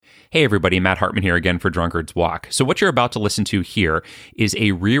Hey everybody, Matt Hartman here again for Drunkard's Walk. So what you're about to listen to here is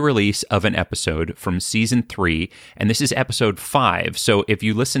a re-release of an episode from Season 3, and this is Episode 5. So if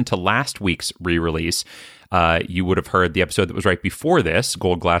you listened to last week's re-release, you would have heard the episode that was right before this,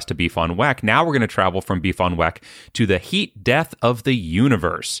 Gold Glass to Beef on Weck. Now we're going to travel from Beef on Weck to the heat death of the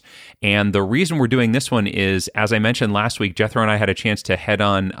universe. And the reason we're doing this one is, as I mentioned last week, Jethro and I had a chance to head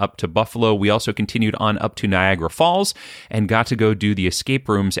on up to Buffalo. We also continued on up to Niagara Falls and got to go do the escape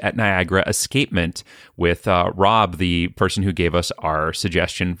rooms at Niagara Escapement with Rob, the person who gave us our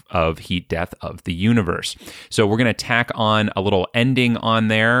suggestion of heat death of the universe. So we're going to tack on a little ending on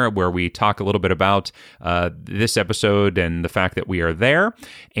there where we talk a little bit about this episode and the fact that we are there.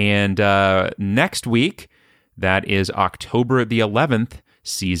 And next week, that is October the 11th,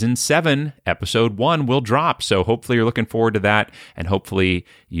 Season 7, Episode 1 will drop. So hopefully you're looking forward to that, and hopefully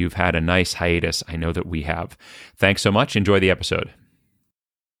you've had a nice hiatus. I know that we have. Thanks so much. Enjoy the episode.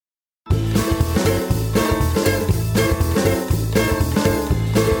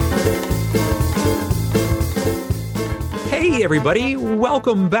 Hey, everybody.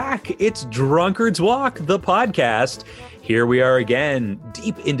 Welcome back. It's Drunkard's Walk, the podcast. Here we are again,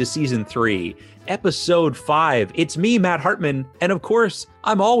 deep into Season 3, Episode 5. It's me, Matt Hartman, and of course,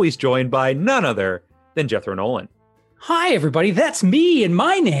 I'm always joined by none other than Jethro Nolan. Hi, everybody. That's me and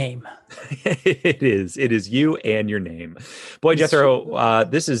my name. It is you and your name. Boy, Jethro,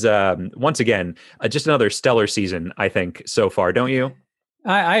 this is, once again, just another stellar season, I think, so far, don't you?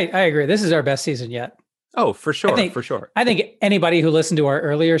 I agree. This is our best season yet. Oh, for sure, for sure. I think anybody who listened to our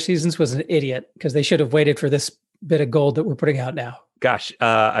earlier seasons was an idiot because they should have waited for this bit of gold that we're putting out now. Gosh,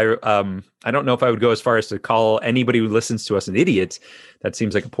 I don't know if I would go as far as to call anybody who listens to us an idiot. That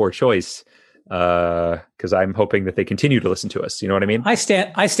seems like a poor choice because I'm hoping that they continue to listen to us. You know what I mean? I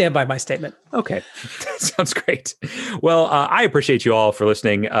stand by my statement. Okay, sounds great. Well, I appreciate you all for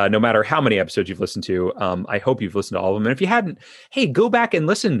listening. No matter how many episodes you've listened to, I hope you've listened to all of them. And if you hadn't, hey, go back and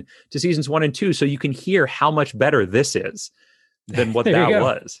listen to seasons 1 and 2 so you can hear how much better this is than what that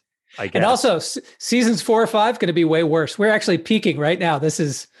was. I guess. And also, seasons 4 or 5 going to be way worse. We're actually peaking right now. This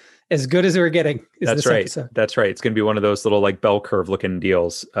is as good as we're getting. That's right. Episode. That's right. It's going to be one of those little like bell curve looking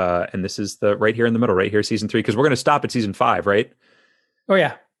deals. And this is the right here in the middle, right here, Season 3, because we're going to stop at Season 5, right? Oh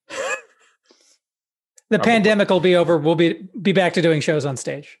yeah. The pandemic will be over. We'll be back to doing shows on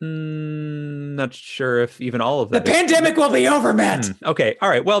stage. Not sure if even all of that. The pandemic will be over, Matt. Okay. All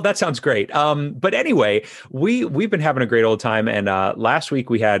right. Well, that sounds great. But anyway, we've been having a great old time. And last week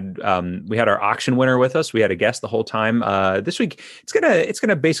we had our auction winner with us. We had a guest the whole time. This week it's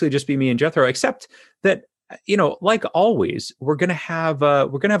gonna basically just be me and Jethro, except that, you know, like always, we're gonna have a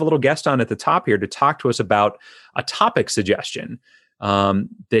little guest on at the top here to talk to us about a topic suggestion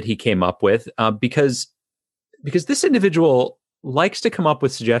that he came up with because this individual likes to come up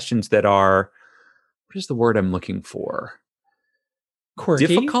with suggestions that are, what is the word I'm looking for? Quirky?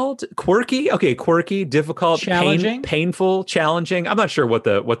 Difficult? Quirky? Okay, quirky, difficult, challenging, painful, challenging. I'm not sure what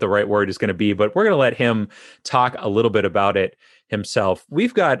the right word is going to be, but we're going to let him talk a little bit about it himself.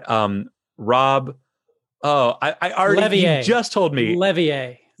 We've got Rob. Oh, I already, Leveille. You just told me.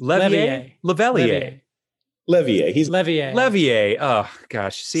 Leveille. Leveille. He's Leveille. Oh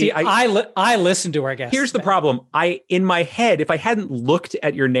gosh. See, I listen to our guests. Here's the problem. In my head, if I hadn't looked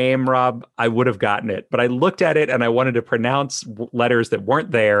at your name, Rob, I would have gotten it. But I looked at it and I wanted to pronounce letters that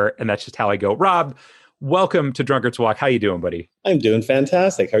weren't there, and that's just how I go. Rob, welcome to Drunkard's Walk. How you doing, buddy? I'm doing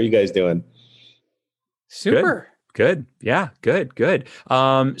fantastic. How are you guys doing? Super. Good. Yeah, good.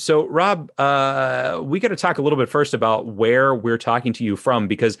 So Rob, we got to talk a little bit first about where we're talking to you from,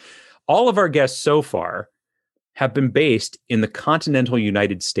 because all of our guests so far have been based in the continental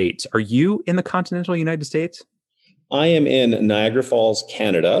United States. Are you in the continental United States? I am in Niagara Falls,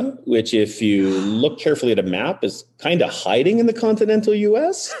 Canada, which, if you look carefully at a map, is kind of hiding in the continental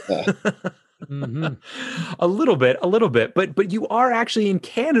US. Mm-hmm. A little bit, but you are actually in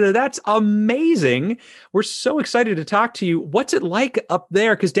Canada. That's amazing. We're so excited to talk to you. What's it like up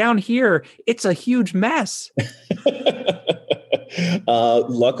there? Because down here, it's a huge mess.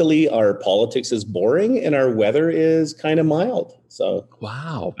 Luckily, our politics is boring and our weather is kind of mild. So,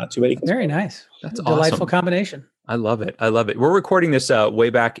 wow, not too many. Very nice. That's a delightful awesome combination. I love it. We're recording this way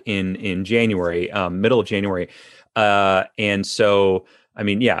back in January, middle of January, and so. I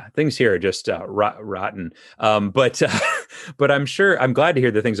mean, yeah, things here are just rotten. But I'm glad to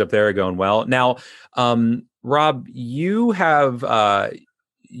hear that things up there are going well. Now, Rob, you've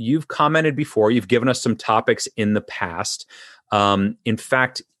commented before. You've given us some topics in the past. In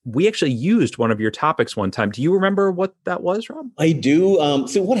fact, we actually used one of your topics one time. Do you remember what that was, Rob? I do.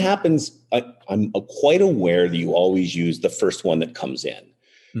 So what happens, I'm quite aware that you always use the first one that comes in.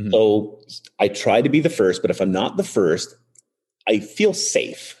 Mm-hmm. So I try to be the first, but if I'm not the first, I feel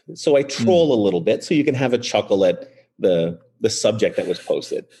safe. So I troll a little bit so you can have a chuckle at the subject that was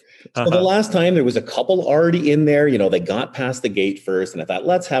posted. So the last time there was a couple already in there, they got past the gate first, and I thought,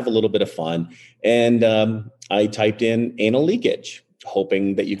 let's have a little bit of fun. And I typed in anal leakage,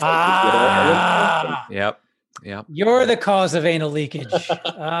 hoping that you guys would get a Yep. You're the cause of anal leakage.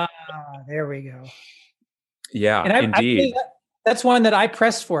 There we go. Yeah, and indeed. That's one that I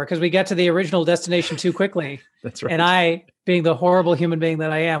pressed for because we got to the original destination too quickly. That's right. And I, being the horrible human being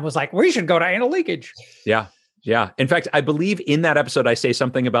that I am, was like, we should go to anal leakage. Yeah. In fact, I believe in that episode, I say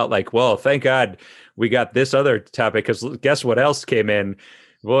something about like, well, thank God we got this other topic because guess what else came in?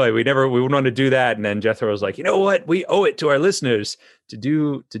 Boy, we wouldn't want to do that. And then Jethro was like, you know what? We owe it to our listeners to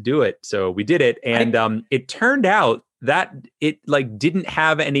do it. So we did it. And it turned out that it like didn't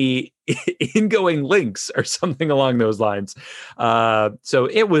have any ingoing links or something along those lines. So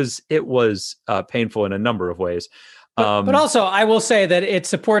it was painful in a number of ways. But also, I will say that it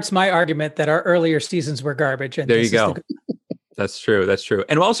supports my argument that our earlier seasons were garbage. And there you go. That's true.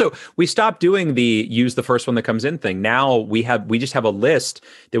 And also, we stopped doing the use the first one that comes in thing. Now we just have a list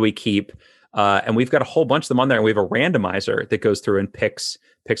that we keep, and we've got a whole bunch of them on there. And we have a randomizer that goes through and picks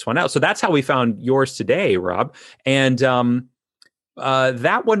one out. So that's how we found yours today, Rob. And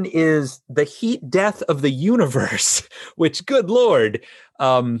that one is the heat death of the universe. Which, good Lord.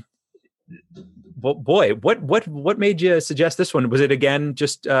 Boy, what made you suggest this one? Was it again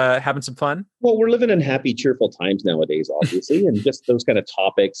just having some fun? Well, we're living in happy, cheerful times nowadays, obviously, and just those kind of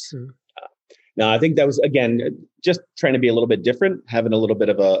topics. Now, I think that was again just trying to be a little bit different, having a little bit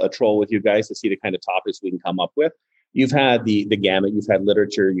of a troll with you guys to see the kind of topics we can come up with. You've had the gamut, you've had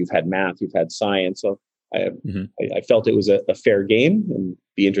literature, you've had math, you've had science, so I felt it was a fair game, and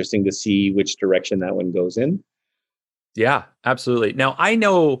be interesting to see which direction that one goes in. Yeah, absolutely. Now I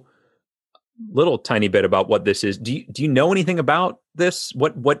know little tiny bit about what this is. Do you know anything about this?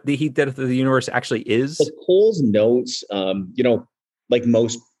 What the heat death of the universe actually is? The Cole's notes, like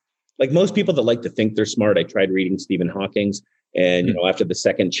most people that like to think they're smart, I tried reading Stephen Hawking's, and after the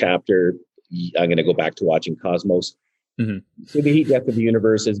second chapter, I'm going to go back to watching Cosmos. So the heat death of the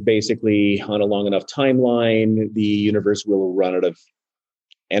universe is basically on a long enough timeline, the universe will run out of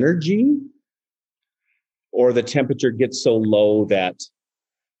energy, or the temperature gets so low that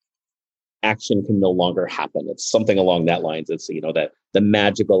action can no longer happen. It's something along that lines. It's, that the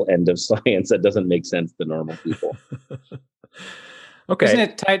magical end of science that doesn't make sense to normal people. Okay. Isn't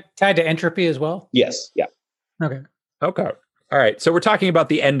it tied to entropy as well? Yes. Yeah. Okay. All right. So we're talking about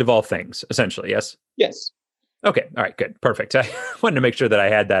the end of all things, essentially. Yes. Yes. Okay. All right. Good. Perfect. I wanted to make sure that I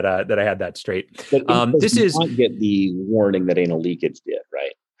had that straight. But this is not get the warning that anal leakage did,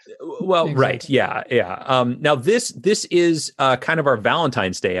 right? Well, exactly. Right. Yeah. Now this is kind of our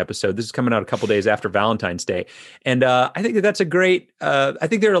Valentine's Day episode. This is coming out a couple days after Valentine's Day. And I think that's a great, I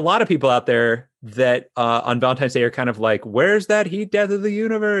think there are a lot of people out there that on Valentine's Day are kind of like, where's that heat death of the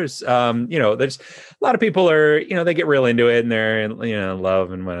universe? There's a lot of people are, they get real into it and they're,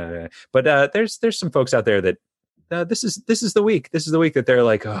 love and whatever. But there's some folks out there that this is the week. This is the week that they're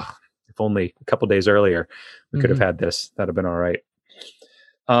like, oh, if only a couple days earlier we could have had this. That'd have been all right.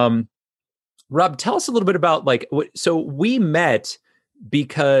 Rob, tell us a little bit about so we met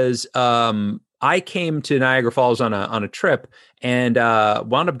because I came to Niagara Falls on a trip and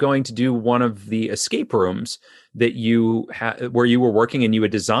wound up going to do one of the escape rooms that you where you were working and you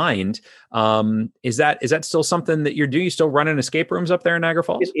had designed. Is that still something that you're doing? You still running escape rooms up there in Niagara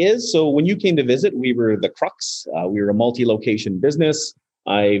Falls? It is. So when you came to visit, we were the Crux. We were a multi-location business.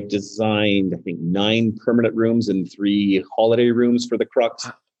 I've designed, I think, 9 permanent rooms and 3 holiday rooms for the Crux.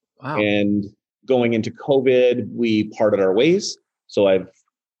 Wow. And going into COVID, we parted our ways. So I've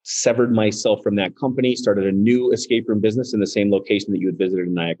severed myself from that company, started a new escape room business in the same location that you had visited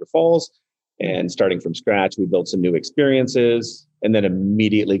in Niagara Falls. And starting from scratch, we built some new experiences and then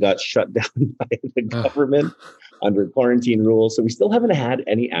immediately got shut down by the government under quarantine rules. So we still haven't had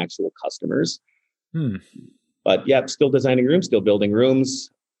any actual customers. But yeah, still designing rooms, still building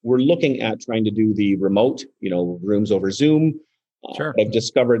rooms. We're looking at trying to do the remote, rooms over Zoom. Sure. I've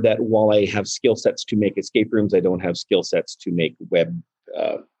discovered that while I have skill sets to make escape rooms, I don't have skill sets to make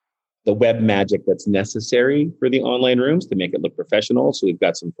the web magic that's necessary for the online rooms to make it look professional. So we've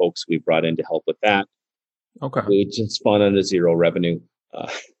got some folks we've brought in to help with that. Okay. It's just fun on a zero revenue.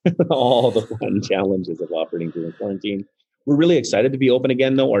 All the fun challenges of operating during quarantine. We're really excited to be open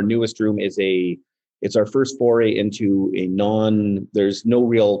again, though. Our newest room is it's our first foray into there's no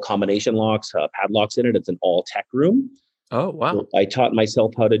real combination locks, padlocks in it. It's an all tech room. Oh, wow. I taught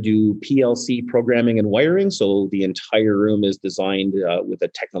myself how to do PLC programming and wiring. So the entire room is designed with a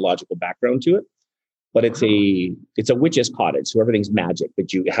technological background to it. But it's a witch's cottage, so everything's magic.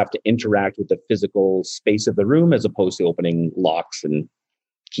 But you have to interact with the physical space of the room as opposed to opening locks and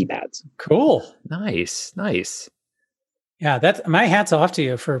keypads. Cool. Nice. Yeah, that's my hat's off to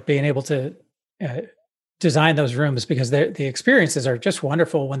you for being able to design those rooms, because the experiences are just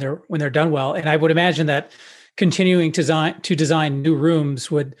wonderful when they're done well. And I would imagine that continuing to design new rooms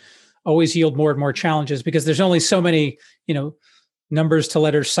would always yield more and more challenges, because there's only so many, numbers to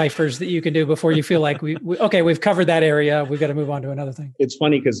letters ciphers that you can do before you feel like we've covered that area. We've got to move on to another thing. It's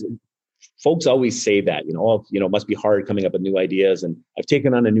funny because folks always say that, it must be hard coming up with new ideas. And I've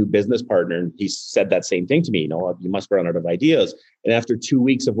taken on a new business partner, and he said that same thing to me, you must run out of ideas. And after 2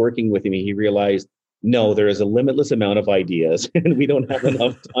 weeks of working with him, he realized, no, there is a limitless amount of ideas, and we don't have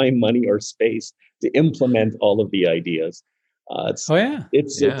enough time, money, or space to implement all of the ideas. It's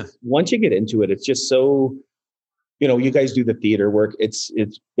once you get into it, it's just so, you guys do the theater work. It's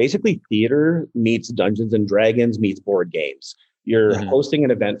basically theater meets Dungeons and Dragons meets board games. You're hosting an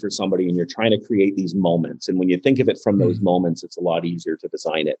event for somebody, and you're trying to create these moments. And when you think of it from those moments, it's a lot easier to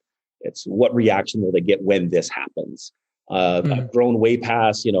design it. It's what reaction will they get when this happens? I've grown way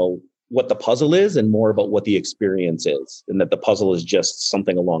past, what the puzzle is, and more about what the experience is, and that the puzzle is just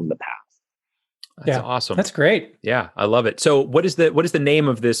something along the path. That's awesome. That's great. Yeah, I love it. So what is the name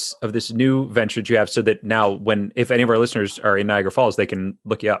of this new venture that you have, so that now if any of our listeners are in Niagara Falls, they can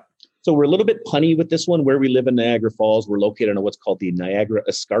look you up? So we're a little bit punny with this one. Where we live in Niagara Falls, we're located on what's called the Niagara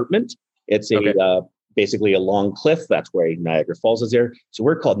Escarpment. It's basically a long cliff. That's where Niagara Falls is there. So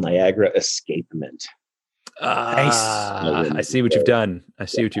we're called Niagara Escapement. Nice. I see what you've done.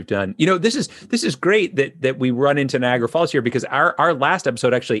 What you've done. This is great that we run into Niagara Falls here, because our last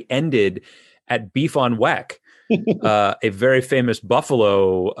episode actually ended at Beef on Weck, a very famous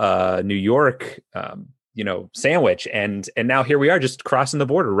Buffalo, New York, sandwich. And now here we are, just crossing the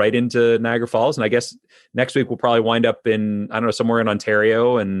border right into Niagara Falls. And I guess next week we'll probably wind up in, somewhere in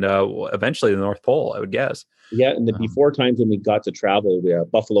Ontario, and eventually the North Pole, I would guess. Yeah. And before times when we got to travel,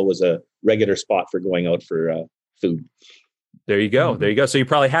 Buffalo was a regular spot for going out for food. There you go. There you go. So you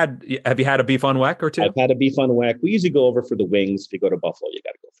probably have you had a Beef on Weck or two? I've had a Beef on Weck. We usually go over for the wings. If you go to Buffalo, you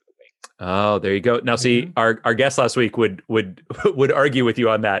got to go for the wings. Oh, there you go. Now, see, our guest last week would argue with you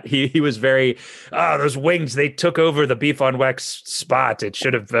on that. He was very, those wings, they took over the Beef on Weck's spot. It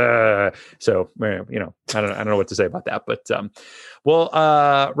should have. So, I don't know what to say about that. But,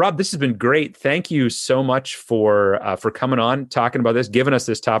 Rob, this has been great. Thank you so much for coming on, talking about this, giving us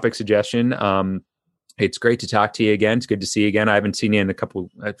this topic suggestion. It's great to talk to you again. It's good to see you again. I haven't seen you in a couple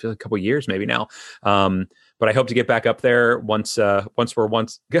years, maybe now. But I hope to get back up there once we're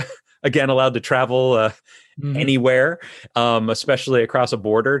again allowed to travel anywhere, especially across a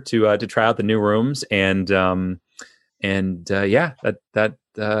border to try out the new rooms. And looking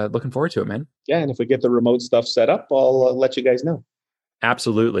forward to it, man. Yeah, and if we get the remote stuff set up, I'll let you guys know.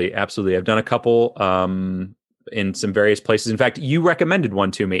 Absolutely. I've done a couple in some various places. In fact, you recommended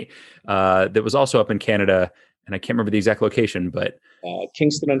one to me that was also up in Canada, and I can't remember the exact location, but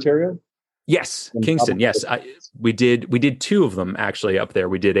Kingston, Ontario. Yes, Kingston. Yes, we did two of them actually up there.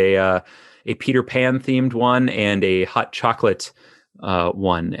 We did a Peter Pan themed one and a hot chocolate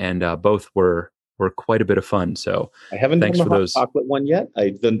one, and both were quite a bit of fun. So I haven't done the hot chocolate one yet.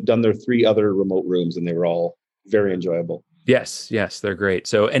 I've done their 3 other remote rooms, and they were all very enjoyable. Yes, they're great.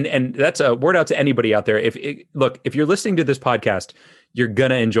 So, and that's a word out to anybody out there. If you're listening to this podcast, you're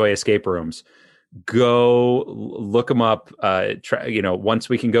gonna enjoy escape rooms. Go look them up. Once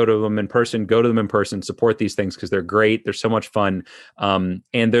we can go to them in person, support these things, because they're great. They're so much fun. And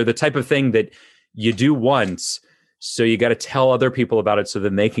they're the type of thing that you do once, so you got to tell other people about it so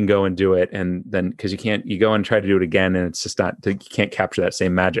then they can go and do it. And then, because you go and try to do it again, and it's just you can't capture that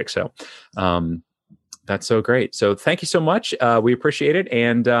same magic. So, that's so great. So thank you so much. We appreciate it.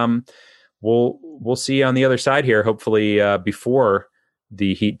 And, we'll see you on the other side here, hopefully, before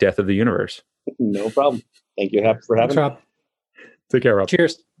the heat death of the universe. No problem. Thank you for having me. Take care, Rob.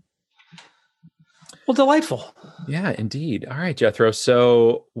 Cheers. Well, delightful. Yeah, indeed. All right, Jethro.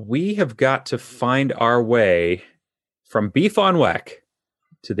 So we have got to find our way from Beef on Weck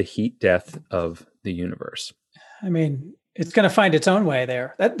to the heat death of the universe. I mean, it's going to find its own way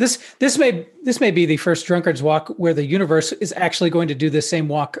there. This may be the first drunkard's walk where the universe is actually going to do the same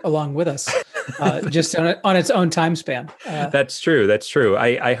walk along with us, just on its own time span. That's true.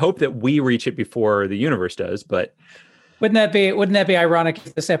 I hope that we reach it before the universe does. But wouldn't that be ironic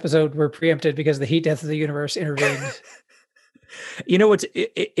if this episode were preempted because the heat death of the universe intervened?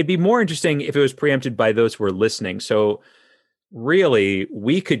 It'd be more interesting if it was preempted by those who are listening. So really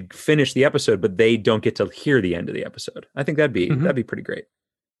we could finish the episode, but they don't get to hear the end of the episode. I think that'd be pretty great.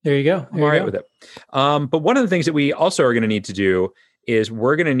 There you go. I'm all right with it. But one of the things that we also are going to need to do is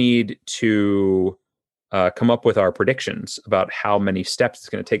we're going to need to come up with our predictions about how many steps it's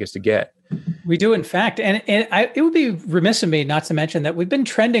going to take us to get. We do, in fact, and it would be remiss of me not to mention that we've been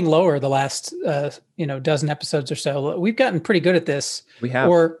trending lower the last dozen episodes or so. We've gotten pretty good at this. We have,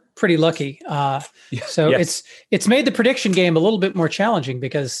 or pretty lucky. So yes. it's made the prediction game a little bit more challenging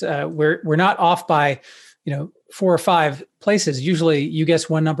because we're not off by 4 or 5 places. Usually, you guess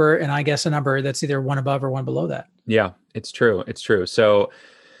one number and I guess a number that's either one above or one below that. Yeah, it's true. It's true. So.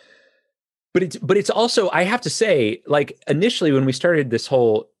 But it's also, I have to say, like initially when we started this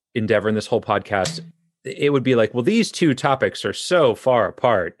whole endeavor and this whole podcast, it would be like, well, these two topics are so far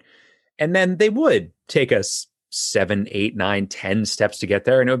apart. And then they would take us 7, 8, 9, 10 steps to get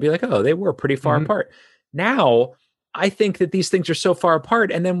there. And it would be like, oh, they were pretty far apart. Now, I think that these things are so far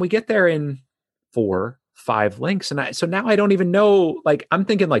apart. And then we get there in 4, 5 links. And so now I don't even know, like, I'm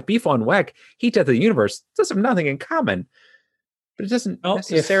thinking like Beef on Weck, Heat Death of the Universe, does have nothing in common. But it doesn't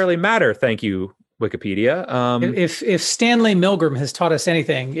necessarily matter. Thank you, Wikipedia. If Stanley Milgram has taught us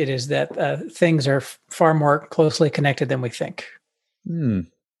anything, it is that things are far more closely connected than we think.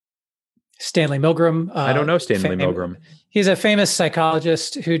 Stanley Milgram. I don't know Stanley Milgram. He's a famous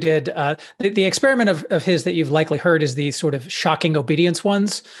psychologist who did the experiment of his that you've likely heard is the sort of shocking obedience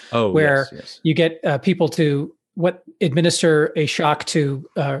ones, where you get people to administer a shock to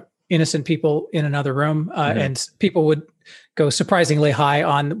innocent people in another room, and people would go surprisingly high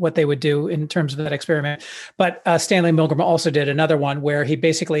on what they would do in terms of that experiment. But Stanley Milgram also did another one where he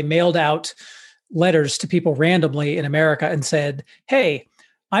basically mailed out letters to people randomly in America and said, hey,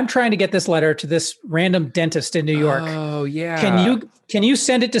 I'm trying to get this letter to this random dentist in New York. Oh, yeah. Can you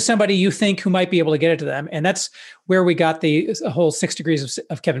send it to somebody you think who might be able to get it to them? And that's where we got the whole 6 degrees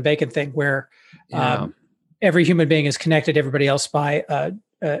of Kevin Bacon thing, where every human being is connected to everybody else by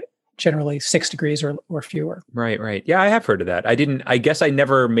generally 6 degrees or fewer. Right. Yeah, I have heard of that. I guess I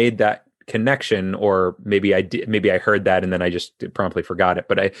never made that connection, or maybe I did. Maybe I heard that and then I just promptly forgot it.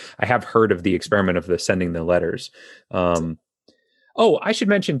 But I have heard of the experiment of the sending the letters. I should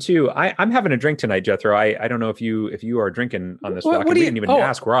mention too, I'm having a drink tonight, Jethro. I don't know if you are drinking on this walk. We didn't even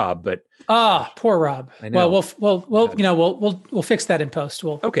ask Rob, but poor Rob. I know. Well, we'll fix that in post.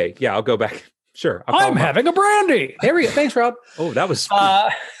 Okay, yeah, I'll go back. Sure. I'm having a brandy. There we go. Thanks, Rob. Oh, that was.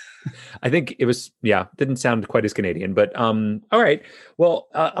 I think it was, didn't sound quite as Canadian, but all right. Well,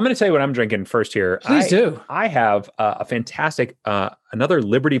 I'm going to tell you what I'm drinking first here. Please do. I have a fantastic, another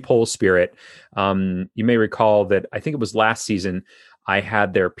Liberty Pole Spirit. You may recall that I think it was last season, I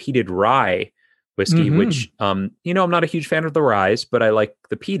had their peated rye whiskey, which, I'm not a huge fan of the ryes, but I like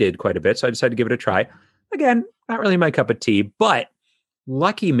the peated quite a bit. So I decided to give it a try. Again, not really my cup of tea, but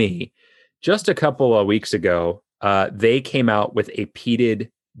lucky me, just a couple of weeks ago, they came out with a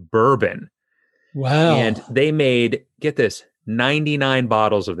peated bourbon. Wow. And they made, get this, 99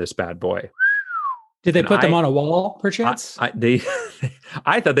 bottles of this bad boy. Did they put them on a wall, perchance? I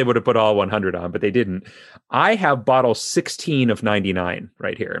thought they would have put all 100 on, but they didn't. I have bottle 16 of 99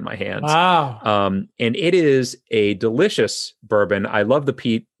 right here in my hands. Wow. And it is a delicious bourbon. I love the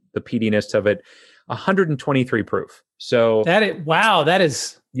peatiness of it. 123 proof. So that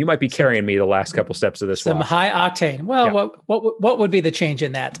is. You might be carrying me the last couple steps of this. Some high octane. Well, yeah. What would be the change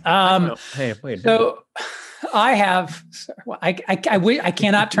in that? Hey, wait. So I have. I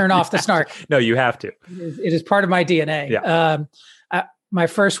cannot turn off the snark. No, you have to. It is part of my DNA. Yeah. My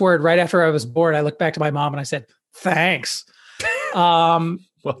first word right after I was born, I looked back to my mom and I said, "Thanks." Well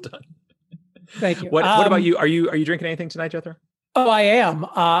done. Thank you. What about you? Are you drinking anything tonight, Jethro? Oh, I am.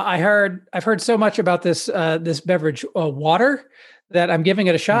 I've heard so much about this beverage, water, that I'm giving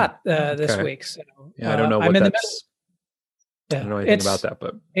it a shot this week. So, I don't know what that's. I don't know anything about that,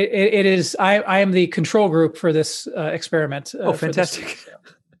 but it is. I am the control group for this experiment. Fantastic!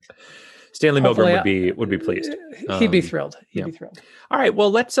 Stanley Milgram would be pleased. He'd be thrilled. He'd be thrilled. All right.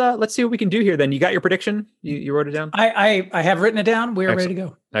 Well, let's see what we can do here. Then you got your prediction. You wrote it down. I have written it down. We are ready to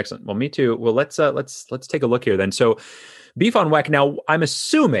go. Excellent. Well, me too. Well, let's take a look here then. So, Beef on Weck. Now, I'm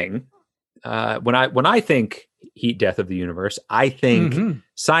assuming when I think Heat Death of the Universe, I think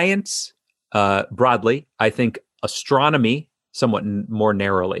science broadly. I think astronomy somewhat more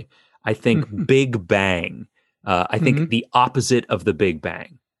narrowly. I think Big Bang. I think the opposite of the Big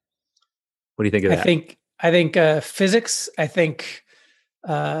Bang. What do you think of that? I think physics. I think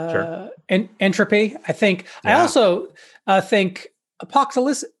entropy. I think. Yeah. I also think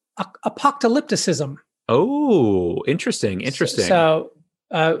apocalypticism. Oh, interesting. So,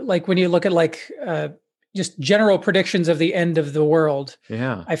 like when you look at just general predictions of the end of the world.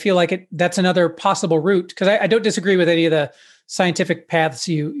 Yeah. I feel like that's another possible route, because I don't disagree with any of the scientific paths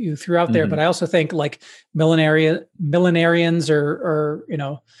you threw out there, but I also think like millenarians or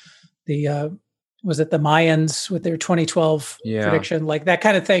the was it the Mayans with their 2012 prediction, like that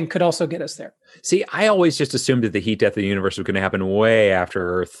kind of thing could also get us there. See, I always just assumed that the heat death of the universe was going to happen way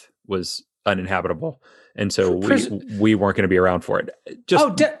after Earth was uninhabitable. And so we weren't going to be around for it.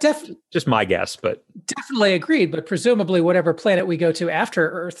 Just my guess, but definitely agreed. But presumably, whatever planet we go to after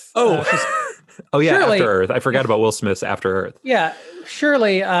Earth. Surely, after Earth. I forgot about Will Smith's After Earth. Yeah,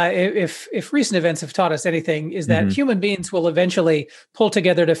 surely, if recent events have taught us anything, is that human beings will eventually pull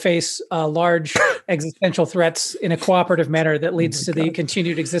together to face large existential threats in a cooperative manner that leads to the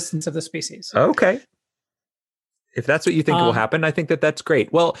continued existence of the species. Okay. If that's what you think will happen, I think that's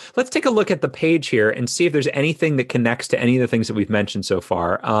great. Well, let's take a look at the page here and see if there's anything that connects to any of the things that we've mentioned so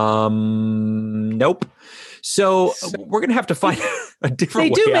far. Nope. So we're going to have to find a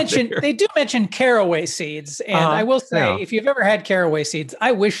different way. They do mention caraway seeds. And I will say, if you've ever had caraway seeds,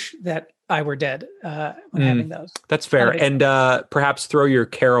 I wish that I were dead when having those. That's fair. And perhaps throw your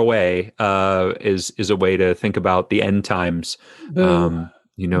caraway is a way to think about the end times. Boom.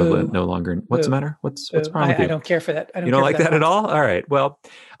 No longer. What's the matter? What's wrong with you? I don't care for that. You don't like that at all? All right. Well,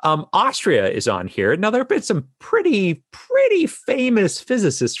 Austria is on here. Now, there have been some pretty famous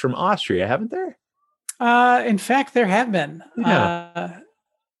physicists from Austria, haven't there? In fact, there have been. Yeah.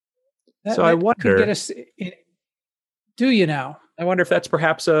 I wonder. Could get us do you know? I wonder if that's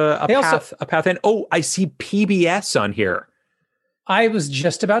perhaps a path in. Oh, I see PBS on here. I was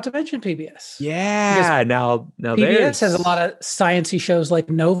just about to mention PBS. Yeah. Now PBS has a lot of sciencey shows like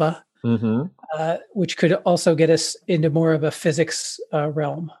Nova, which could also get us into more of a physics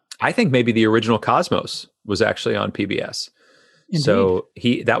realm. I think maybe the original Cosmos was actually on PBS. Indeed. So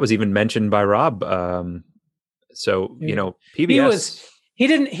that was even mentioned by Rob. PBS. He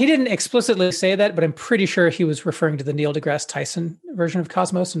didn't explicitly say that, but I'm pretty sure he was referring to the Neil deGrasse Tyson version of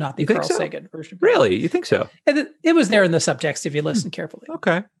Cosmos, not the Carl Sagan version. Really? You think so? And it was there in the subtext if you listen carefully.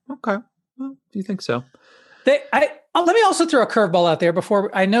 Okay. Well, do you think so? Let me also throw a curveball out there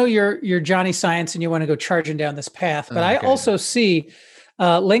before. I know you're Johnny Science and you want to go charging down this path, but I also see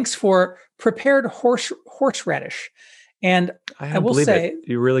links for prepared horseradish. And I will say,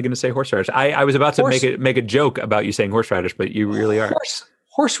 you're really going to say horseradish. I was about to make a joke about you saying horseradish, but you really are.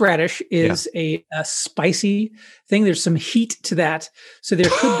 Horseradish is a spicy thing. There's some heat to that, so there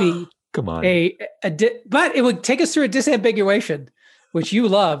could be come on but it would take us through a disambiguation, which you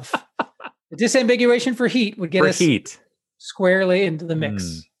love. The disambiguation for heat would get us squarely into the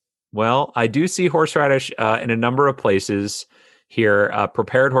mix. Well, I do see horseradish in a number of places here.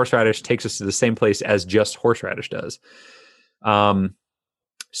 Prepared horseradish takes us to the same place as just horseradish does.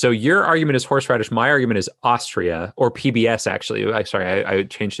 So your argument is horseradish. My argument is Austria or PBS. Actually, I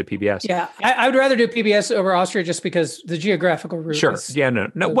changed to PBS. Yeah, I would rather do PBS over Austria just because the geographical route. Sure.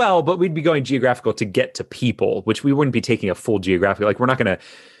 No. Well, but we'd be going geographical to get to people, which we wouldn't be taking a full geographical. Like we're not going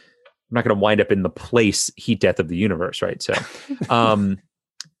to wind up in the place heat death of the universe, right? So,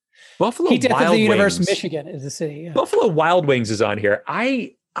 Buffalo heat death Wild of the universe, Wings, Michigan is the city. Yeah. Buffalo Wild Wings is on here.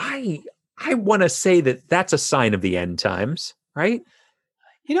 I want to say that's a sign of the end times, right?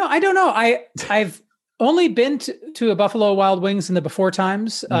 I don't know. I've only been to a Buffalo Wild Wings in the before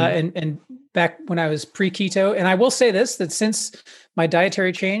times, and back when I was pre-keto. And I will say this, that since my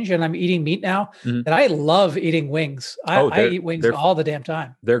dietary change and I'm eating meat now, that I love eating wings. I eat wings all the damn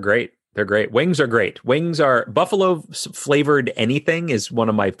time. They're great. They're great. Wings are great. Wings are buffalo flavored anything is one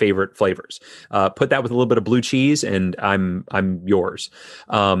of my favorite flavors. Put that with a little bit of blue cheese and I'm yours.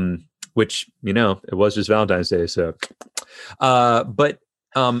 Which, it was just Valentine's Day. So,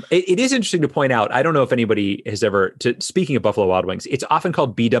 it is interesting to point out. I don't know if anybody has ever, speaking of Buffalo Wild Wings, it's often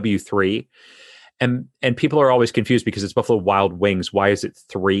called BW3 and people are always confused because it's Buffalo Wild Wings. Why is it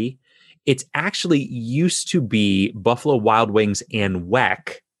 3? It's actually used to be Buffalo Wild Wings and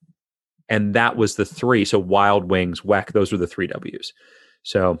Weck. And that was the 3. So Wild Wings, Weck, those were the 3 W's.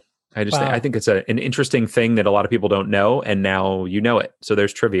 So I think it's an interesting thing that a lot of people don't know. And now you know it. So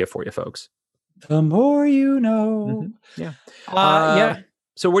there's trivia for you folks. The more you know. Yeah.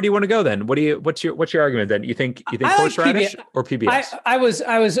 So where do you want to go then? What's your argument then? You think horseradish or PBS? I was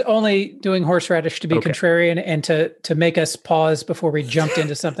only doing horseradish to be contrarian and to make us pause before we jumped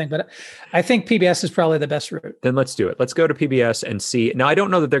into something, but I think PBS is probably the best route. Then let's do it. Let's go to PBS and see. Now I don't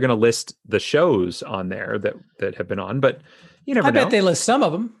know that they're going to list the shows on there that have been on, but you never know. I bet they list some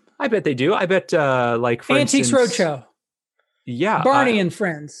of them. I bet they do. I bet for Antiques instance, Roadshow. Yeah. Barney and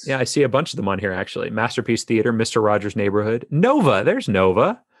Friends. Yeah, I see a bunch of them on here, actually. Masterpiece Theater, Mr. Rogers' Neighborhood. Nova. There's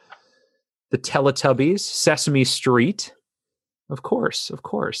Nova. The Teletubbies, Sesame Street. Of course.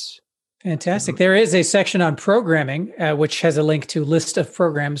 Fantastic. There is a section on programming, which has a link to list of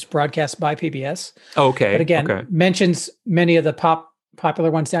programs broadcast by PBS. Okay. But again, mentions many of the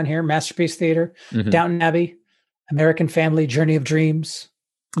popular ones down here: Masterpiece Theater, Downton Abbey, American Family, Journey of Dreams,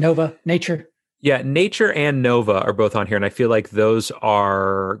 Nova, Nature. Yeah, Nature and Nova are both on here, and I feel like those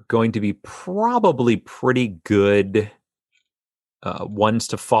are going to be probably pretty good ones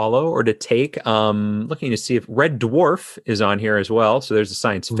to follow or to take. Looking to see if Red Dwarf is on here as well. So there's a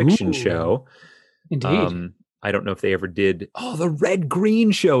science fiction show. Indeed. I don't know if they ever did. Oh, the Red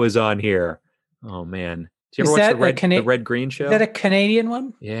Green Show is on here. Oh man, do you ever watch the Red Green Show? Is that a Canadian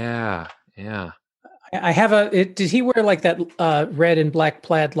one? Yeah. I have did he wear like that red and black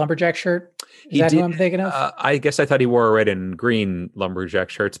plaid lumberjack shirt? Is that who I'm thinking of? I guess I thought he wore red and green lumberjack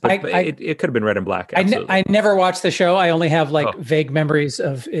shirts, but it could have been red and black. I never watched the show. I only have vague memories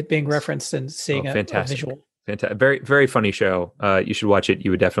of it being referenced and seeing a visual. Fantastic. Very, very funny show. You should watch it.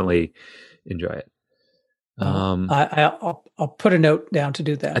 You would definitely enjoy it. I'll put a note down to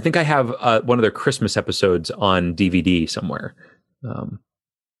do that. I think I have one of their Christmas episodes on DVD somewhere.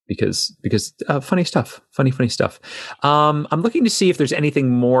 Because funny stuff. I'm looking to see if there's anything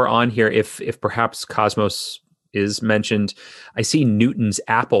more on here. If perhaps Cosmos is mentioned. I see Newton's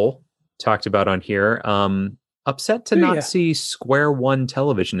Apple talked about on here. Upset to not see Square One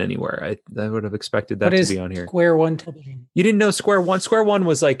Television anywhere. I would have expected that to be on here. Square One Television. You didn't know Square One? Square One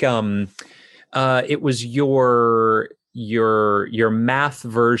was like it was your math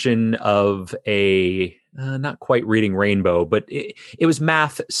version of a not quite Reading Rainbow, but it was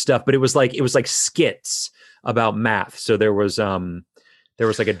math stuff, but it was like skits about math. So there was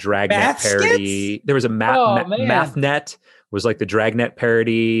like a Dragnet parody. Skits? There was a MathNet was like the Dragnet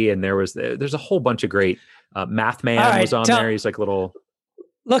parody, and there's a whole bunch of great Math Man was on there. He's like little.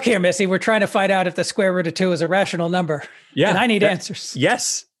 Look here, Missy. We're trying to find out if the square root of 2 is a rational number. Yeah, and I need answers.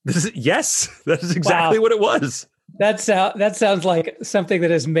 Yes, that is exactly what it was. That sounds like something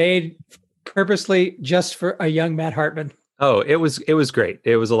that is made purposely just for a young Matt Hartman. Oh, it was great.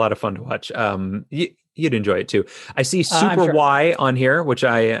 It was a lot of fun to watch. You'd enjoy it too. I see Super Y on here, which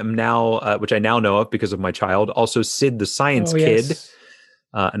I now know of because of my child. Also, Sid the Science Kid,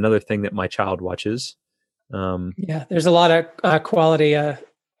 another thing that my child watches. There's a lot of quality.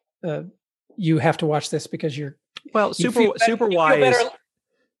 You have to watch this because Super Y.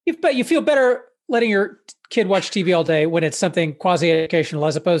 You feel better letting your kid watch TV all day when it's something quasi-educational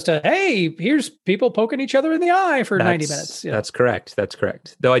as opposed to, hey, here's people poking each other in the eye for 90 minutes. That's correct.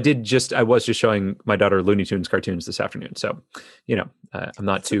 Though I was just showing my daughter Looney Tunes cartoons this afternoon. So, I'm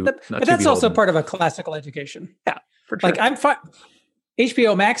not too. But that's also part of a classical education. Yeah, for sure. Like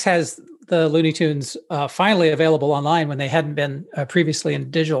HBO Max has the Looney Tunes finally available online when they hadn't been previously in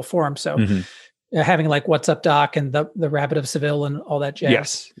digital form. So having like What's Up Doc and the Rabbit of Seville and all that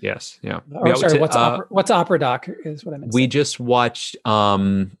jazz. Yes. Yeah. What's Opera Doc is what I meant. We just watched,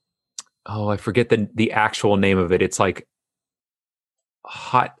 I forget the actual name of it. It's like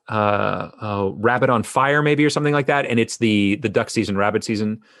Hot Rabbit on Fire maybe or something like that. And it's the duck season, rabbit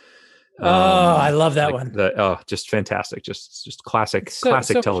season. I love that one. Just fantastic. Just classic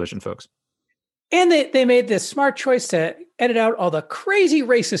television, folks. And they made this smart choice to edit out all the crazy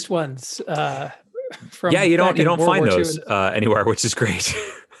racist ones. You don't find those anywhere, which is great.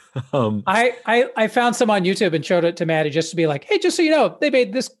 I found some on YouTube and showed it to Maddie just to be like, hey, just so you know, they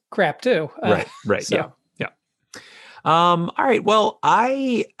made this crap too. Right. So. Yeah. All right. Well,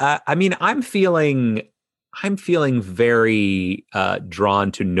 I'm feeling very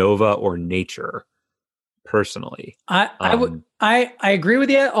drawn to Nova or Nature personally. I agree with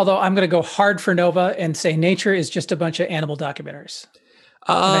you, although I'm going to go hard for Nova and say Nature is just a bunch of animal documentaries.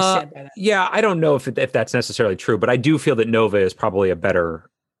 I stand by that. Yeah, I don't know if that's necessarily true, but I do feel that Nova is probably a better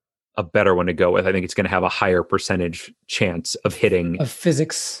one to go with. I think it's going to have a higher percentage chance of hitting of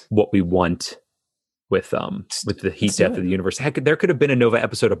physics what we want with the heat death of the universe. Heck, there could have been a Nova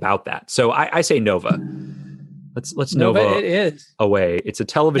episode about that. So I say Nova. Let's Nova it is away. It's a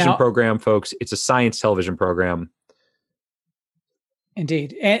television program, folks. It's a science television program.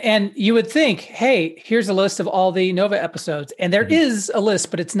 Indeed. And you would think, hey, here's a list of all the Nova episodes. And there is a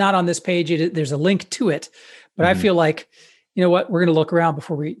list, but it's not on this page. There's a link to it. But I feel like, you know what? We're going to look around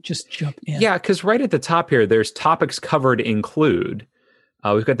before we just jump in. Yeah, because right at the top here, there's topics covered include.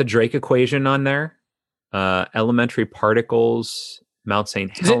 We've got the Drake equation on there. Elementary particles, Mount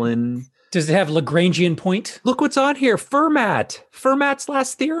St. Helen. Does it have Lagrangian point? Look what's on here. Fermat. Fermat's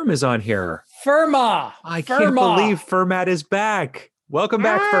last theorem is on here. Fermat. I can't believe Fermat is back. Welcome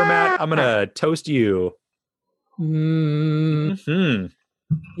back, Fermat. I'm going to toast you.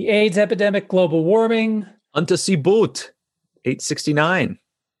 The AIDS epidemic, global warming. Untersea Boot, 869.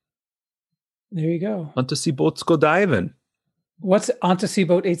 There you go. Untersea Boats go diving. What's Untersea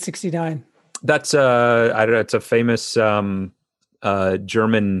Boat 869? That's I don't know. It's a famous German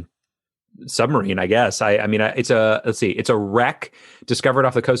submarine, I guess. I mean, it's a wreck discovered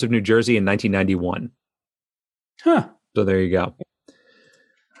off the coast of New Jersey in 1991. Huh. So there you go.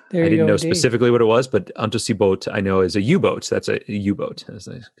 I There you didn't go, know indeed. specifically what it was, but Untersea Boat I know is a U-boat. That's a U-boat, as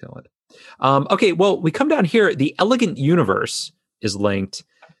they call it. Okay, well, we come down here. The Elegant Universe is linked.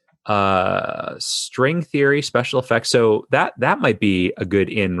 String theory, special effects. So that might be a good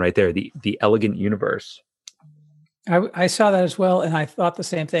in right there. The Elegant Universe. I saw that as well, and I thought the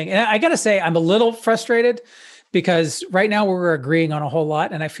same thing. And I got to say, I'm a little frustrated because right now we're agreeing on a whole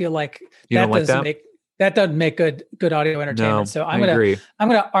lot, and I feel like that doesn't make good audio entertainment. No, so I'm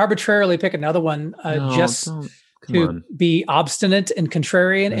gonna arbitrarily pick another one to be obstinate and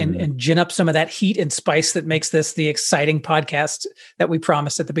contrarian and gin up some of that heat and spice that makes this the exciting podcast that we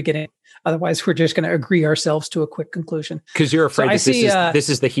promised at the beginning. Otherwise, we're just going to agree ourselves to a quick conclusion. Because you're afraid this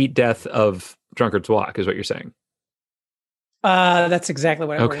is the heat death of Drunkard's Walk, is what you're saying. That's exactly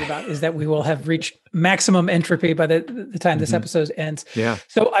what I'm worried about, is that we will have reached maximum entropy by the time this episode ends. Yeah.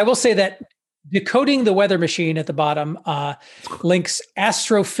 So I will say that Decoding the Weather Machine at the bottom links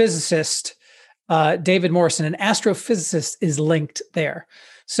astrophysicist David Morrison. An astrophysicist is linked there.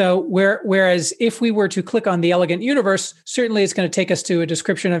 So whereas if we were to click on the Elegant Universe, certainly it's going to take us to a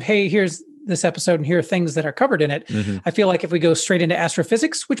description of, hey, here's this episode and here are things that are covered in it. I feel like if we go straight into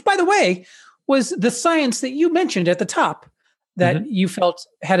astrophysics, which by the way was the science that you mentioned at the top, that you felt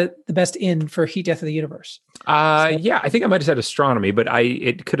had the best in for heat death of the universe. Yeah, I think I might have said astronomy, but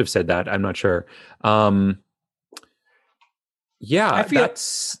it could have said that. I'm not sure. Yeah, I feel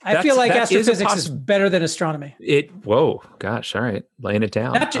like astrophysics is better than astronomy. Whoa, gosh, all right, laying it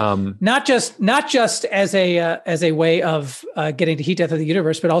down. Not just as a way of getting to heat death of the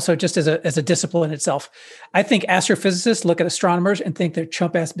universe, but also just as a discipline itself. I think astrophysicists look at astronomers and think they're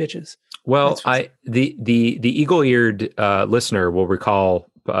chump ass bitches. Well, the eagle-eared listener will recall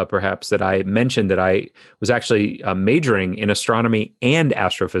perhaps that I mentioned that I was actually majoring in astronomy and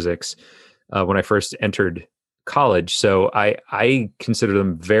astrophysics when I first entered college. So I consider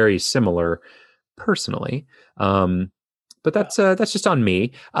them very similar personally. But that's just on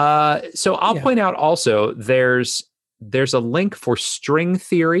me. So I'll point out also there's a link for string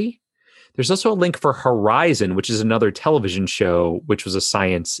theory. There's also a link for Horizon, which is another television show, which was a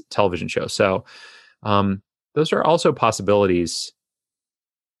science television show. So those are also possibilities.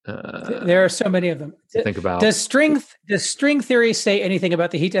 There are so many of them. To think about. Does string theory say anything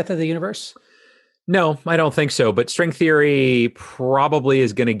about the heat death of the universe? No, I don't think so. But string theory probably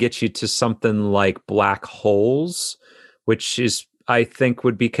is going to get you to something like black holes, which is, I think,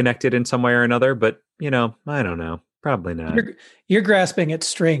 would be connected in some way or another. But, I don't know. Probably not. You're grasping at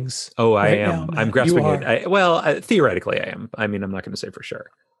strings. Oh, I am. Now, I'm grasping it. Theoretically, I am. I mean, I'm not going to say for sure.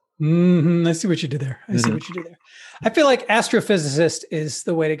 I see what you did there. I feel like astrophysicist is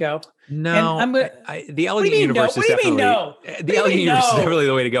the way to go. No, the Elegant Universe is definitely the Elegant Universe is definitely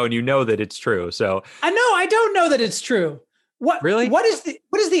the way to go, and you know that it's true. So I don't know that it's true. What really? What is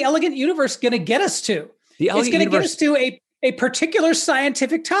the Elegant Universe going to get us to? It's going to get us to a particular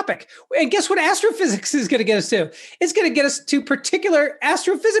scientific topic. And guess what astrophysics is going to get us to? It's going to get us to particular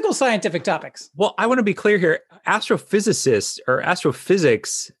astrophysical scientific topics. Well, I want to be clear here. Astrophysicists or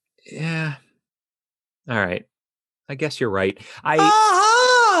astrophysics, yeah. All right. I guess you're right.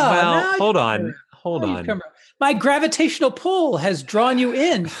 Hold on. My gravitational pull has drawn you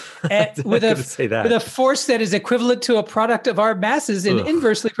in with a force that is equivalent to a product of our masses and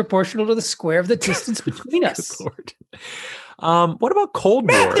inversely proportional to the square of the distance between us. Lord. What about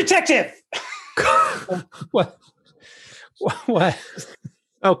Cold War? Math detective. What?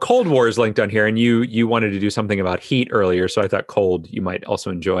 Oh, Cold War is linked on here, and you wanted to do something about heat earlier, so I thought cold you might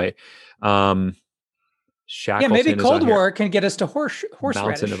also enjoy. Shackleton maybe Cold War can get us to horseradish.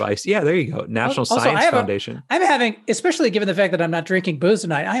 Mountain of Ice. Yeah, there you go. National Science Foundation. I'm having, especially given the fact that I'm not drinking booze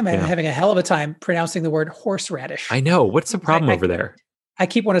tonight, I'm having a hell of a time pronouncing the word horseradish. I know. What's the problem over there? I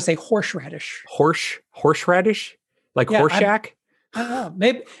keep wanting to say horseradish. Horseradish? Like Horseshack? I don't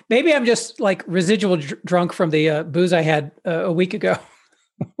know. Maybe I'm just like residual drunk from the booze I had a week ago.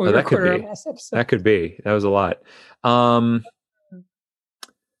 That could be. That could be. That was a lot.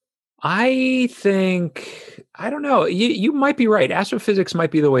 I think, I don't know. You might be right. Astrophysics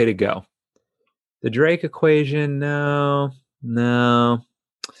might be the way to go. The Drake equation, no.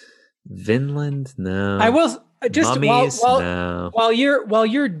 Vinland, no. Just Mummies? No. while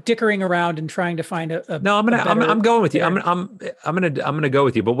you're dickering around and trying to find a No, I'm going with you. variant. I'm gonna go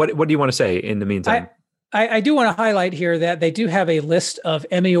with you. But what do you want to say in the meantime? I do want to highlight here that they do have a list of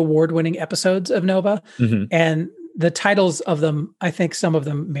Emmy award-winning episodes of Nova, and the titles of them, I think some of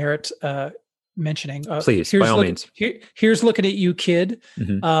them merit mentioning. Please, by all means. Here's Looking at You, Kid.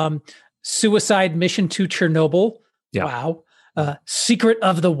 Suicide Mission to Chernobyl. Yeah. Wow. Secret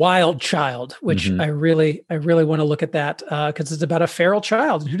of the Wild Child, which I really want to look at that because it's about a feral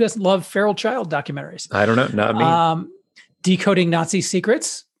child. Who doesn't love feral child documentaries? I don't know. Not me. Decoding Nazi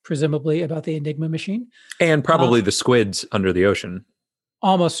Secrets, presumably about the Enigma machine. And probably the squids under the ocean.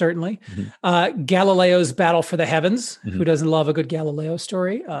 Almost certainly. Galileo's Battle for the Heavens. Who doesn't love a good Galileo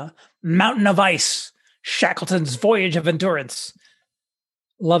story? Mountain of Ice, Shackleton's Voyage of Endurance.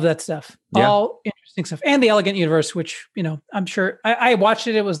 Love that stuff. Yeah. All interesting stuff. And The Elegant Universe, which, I'm sure I watched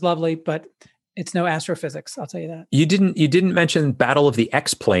it. It was lovely, but it's no astrophysics. I'll tell you that. You didn't mention Battle of the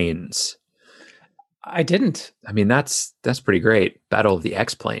X-Planes. I didn't. I mean, that's pretty great. Battle of the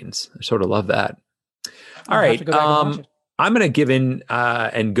X-Planes. I sort of love that. All right. I'm going to give in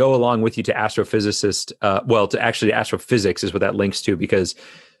and go along with you to astrophysicist. To actually astrophysics is what that links to, because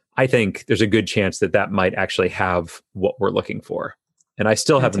I think there's a good chance that might actually have what we're looking for. And I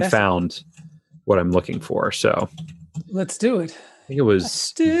still haven't found what I'm looking for. So let's do it. I think it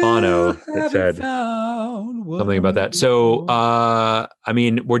was Bono that said something about that. So,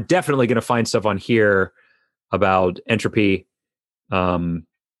 we're definitely going to find stuff on here about entropy. And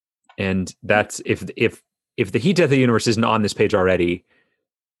that's if the heat death of the universe isn't on this page already,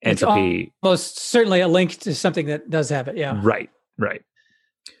 entropy. It's almost certainly a link to something that does have it. Yeah. Right.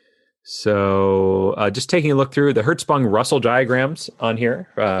 So just taking a look through the Hertzsprung-Russell diagrams on here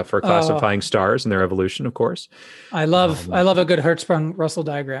for classifying stars and their evolution, of course. I love a good Hertzsprung-Russell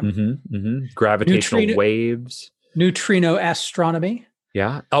diagram. Gravitational waves. Neutrino astronomy.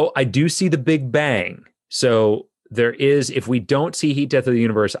 Yeah. Oh, I do see the Big Bang. So there is, if we don't see heat death of the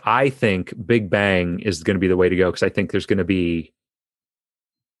universe, I think Big Bang is going to be the way to go, because I think there's going to be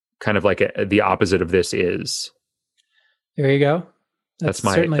kind of like the opposite of this is. There you go. That's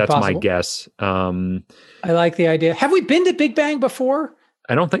my guess. I like the idea. Have we been to Big Bang before?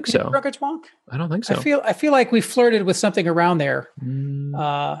 I don't think so. Drunkards Monk? I don't think so. I feel like we flirted with something around there.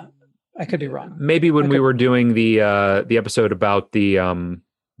 I could be wrong. Maybe when we were doing the episode about the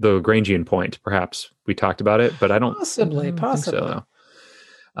Lagrangian point, perhaps we talked about it, but I don't possibly. Think so, though.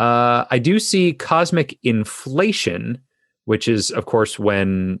 I do see cosmic inflation, which is, of course,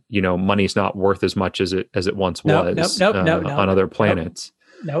 when money's not worth as much as it once was on other planets.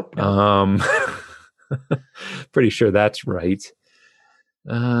 Nope. Pretty sure that's right.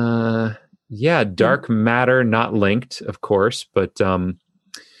 Dark matter not linked, of course, but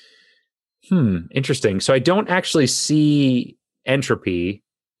interesting. So I don't actually see entropy.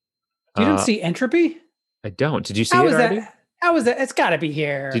 You don't see entropy? I don't. Did you see it already? How is that? It's got to be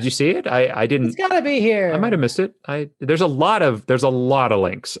here. Did you see it? I didn't. It's got to be here. I might have missed it. There's a lot of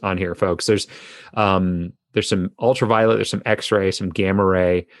links on here, folks. There's some ultraviolet, there's some X-ray, some gamma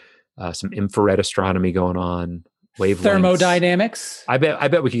ray, some infrared astronomy going on. Wavelengths. Thermodynamics. I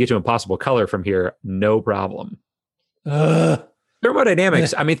bet we could get to impossible color from here, no problem.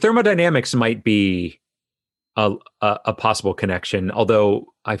 Thermodynamics. I mean, thermodynamics might be a possible connection, although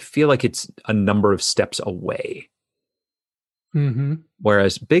I feel like it's a number of steps away.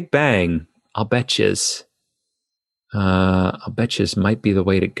 Whereas Big Bang, I'll bet yous might be the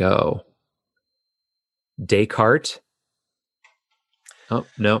way to go. Descartes. Oh,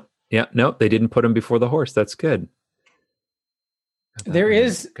 no. Yeah, no, they didn't put him before the horse. That's good. There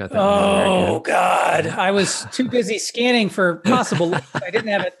is. Oh, God. I was too busy scanning for possible links. I didn't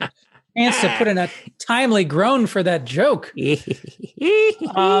have a chance to put in a timely groan for that joke.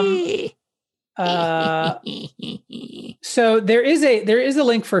 So there is a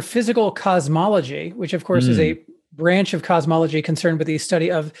link for physical cosmology, which of course is a branch of cosmology concerned with the study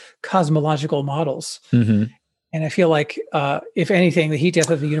of cosmological models. And I feel like, if anything, the heat death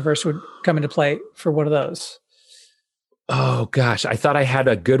of the universe would come into play for one of those. Oh, gosh. I thought I had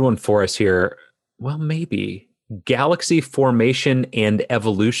a good one for us here. Well, maybe. Galaxy formation and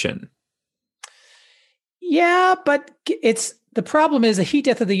evolution. Yeah, but the problem is the heat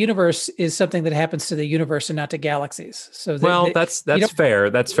death of the universe is something that happens to the universe and not to galaxies. So that's fair.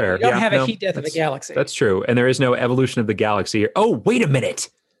 That's fair. You don't have a heat death of a galaxy. That's true. And there is no evolution of the galaxy here. Oh, wait a minute.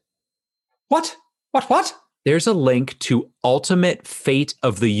 What? There's a link to Ultimate Fate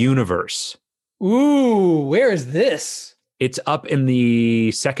of the Universe. Ooh, where is this? It's up in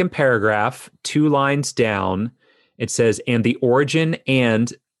the second paragraph, 2 lines down. It says, and the origin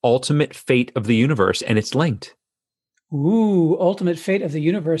and Ultimate Fate of the Universe, and it's linked. Ooh, Ultimate Fate of the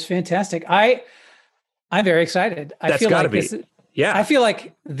Universe. Fantastic. I'm very excited. That's gotta be. Yeah. I feel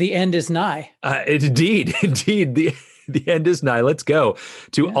like the end is nigh. Indeed. The end is nigh. Let's go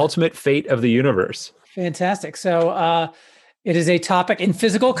to Ultimate Fate of the Universe. Fantastic. So it is a topic in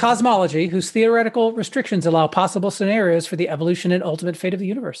physical cosmology whose theoretical restrictions allow possible scenarios for the evolution and ultimate fate of the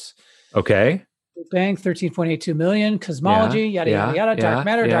universe. Okay. Big Bang, 13.82 million, cosmology, yada, yada, dark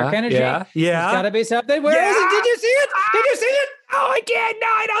matter, dark energy. Yeah. There's gotta be something. Where is it? Did you see it? Did you see it? Oh, I can't. No,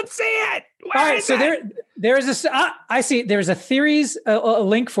 I don't see it. All right. So there is I see there's a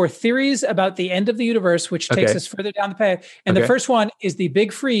link for theories about the end of the universe, which takes us further down the path. And the first one is the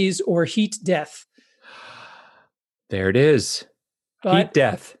big freeze or heat death. There it is. Heat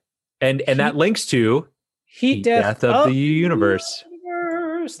death. And that links to heat death of the universe.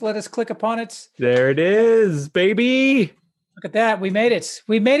 Let us click upon it. There it is, baby. Look at that. We made it.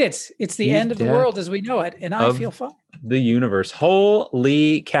 It's the end of the world as we know it. And I feel fine. The universe.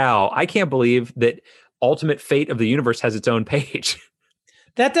 Holy cow. I can't believe that Ultimate Fate of the Universe has its own page.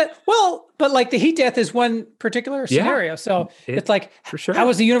 But like the heat death is one particular scenario. So it's like, for sure. How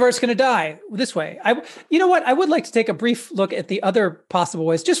is the universe going to die this way? You know what? I would like to take a brief look at the other possible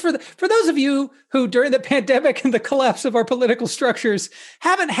ways, just for those of you who during the pandemic and the collapse of our political structures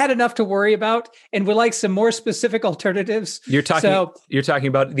haven't had enough to worry about and would like some more specific alternatives. You're talking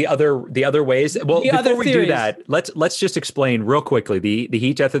about the other ways. Well, before we do that, let's just explain real quickly the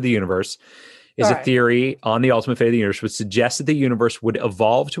heat death of the universe. Is a theory on the ultimate fate of the universe, which suggests that the universe would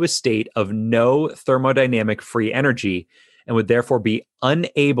evolve to a state of no thermodynamic free energy and would therefore be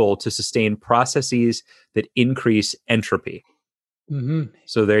unable to sustain processes that increase entropy. Mm-hmm.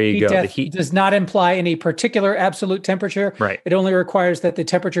 So there you go. The heat does not imply any particular absolute temperature. Right. It only requires that the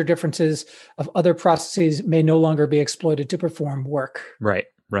temperature differences of other processes may no longer be exploited to perform work. Right.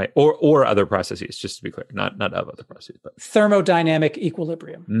 Right. Or other processes, just to be clear, not of other processes, but thermodynamic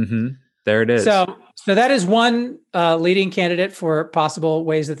equilibrium. Mm-hmm. There it is. So that is one leading candidate for possible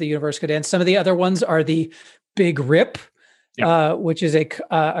ways that the universe could end. Some of the other ones are the Big Rip, which is a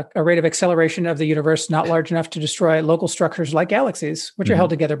rate of acceleration of the universe not large enough to destroy local structures like galaxies, which are held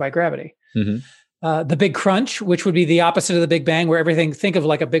together by gravity. Mm-hmm. The Big Crunch, which would be the opposite of the Big Bang, where everything, think of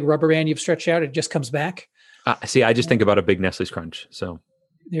like a big rubber band you've stretched out, it just comes back. See, I just think about a big Nestle's Crunch. So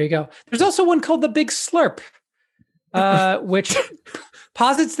there you go. There's also one called the Big Slurp, which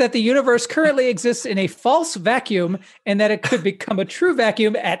posits that the universe currently exists in a false vacuum and that it could become a true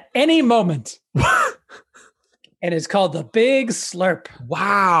vacuum at any moment. And it's called the Big Slurp.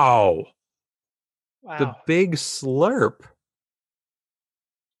 Wow. The Big Slurp.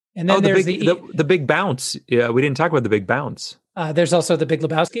 And then there's the Big Bounce. Yeah, we didn't talk about the Big Bounce. There's also the Big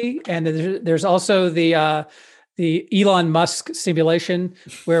Lebowski, and there's also the Elon Musk simulation,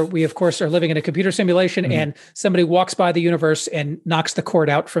 where we, of course, are living in a computer simulation, and somebody walks by the universe and knocks the cord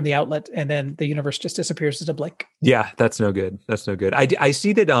out from the outlet, and then the universe just disappears as a blink. Yeah, that's no good. I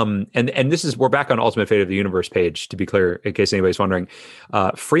see that. And this is, we're back on Ultimate Fate of the Universe page, to be clear, in case anybody's wondering.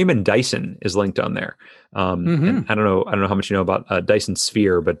 Freeman Dyson is linked on there. And I don't know how much you know about Dyson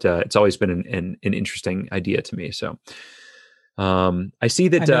Sphere, but it's always been an interesting idea to me. So. I see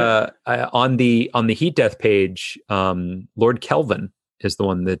that on the heat death page, Lord Kelvin is the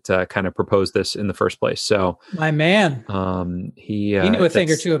one that kind of proposed this in the first place. So my man, he knew a thing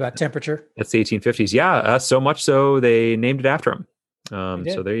or two about temperature. That's the 1850s. Yeah, so much so they named it after him.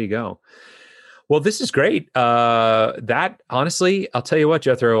 So there you go. Well, this is great. That honestly, I'll tell you what,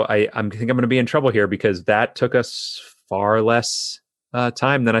 Jethro, I think I'm going to be in trouble here because that took us far less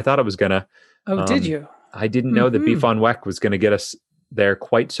time than I thought it was going to. Oh, did you? I didn't know that Beef on Weck was going to get us there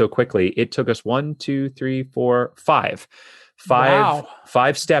quite so quickly. It took us 5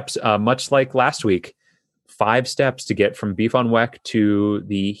 steps, much like last week, 5 steps to get from Beef on Weck to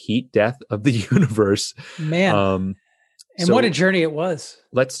the heat death of the universe. Man. So what a journey it was.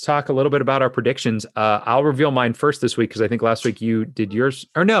 Let's talk a little bit about our predictions. I'll reveal mine first this week, because I think last week you did yours.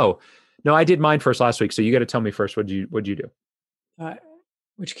 Or no, I did mine first last week. So you got to tell me first. What'd you do?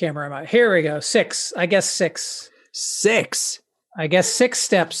 Which camera am I? Here we go. 6. I guess 6. 6. I guess 6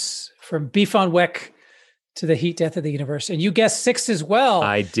 steps from Beef on Weck to the heat death of the universe. And you guessed 6 as well.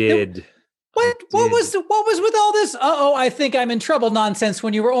 I did. What was with all this? I think I'm in trouble nonsense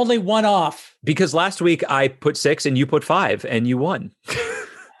when you were only 1 off. Because last week I put 6 and you put 5 and you won.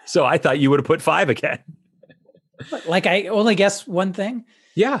 So I thought you would have put 5 again. Like I only guessed one thing?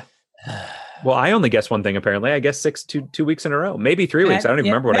 Yeah. Well, I only guessed one thing, apparently. I guess 2 weeks in a row, maybe 3 weeks. I don't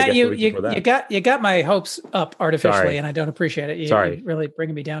even remember what I guessed the week before that. You got my hopes up artificially, Sorry. and I don't appreciate it. You're really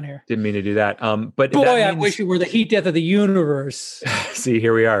bringing me down here. Didn't mean to do that. But boy, I wish you were the heat death of the universe. See,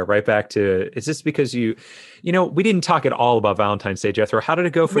 here we are, right back to, is this because we didn't talk at all about Valentine's Day, Jethro. How did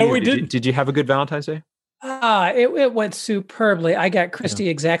it go for you? We didn't. Did you have a good Valentine's Day? It went superbly. I got Christy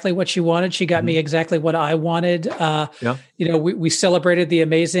exactly what she wanted. She got me exactly what I wanted. We celebrated the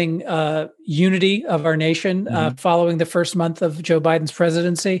amazing unity of our nation following the first month of Joe Biden's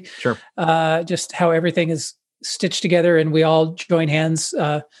presidency. Sure. Just how everything is stitched together, and we all join hands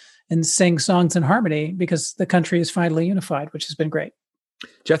and sing songs in harmony because the country is finally unified, which has been great.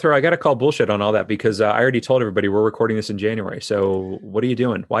 Jethro, I got to call bullshit on all that because I already told everybody we're recording this in January. So what are you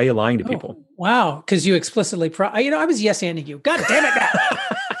doing? Why are you lying to people? Wow. Because you explicitly, I was yes-anding you. God damn it,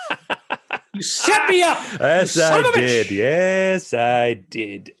 Matt. You set me up. Yes, I did. Yes, I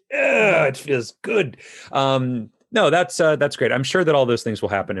did. It feels good. No, that's great. I'm sure that all those things will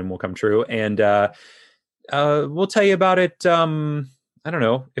happen and will come true. And we'll tell you about it. I don't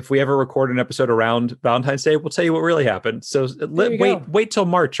know if we ever record an episode around Valentine's Day, we'll tell you what really happened. So wait till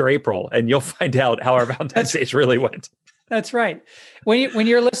March or April and you'll find out how our Valentine's Days really went. That's right. When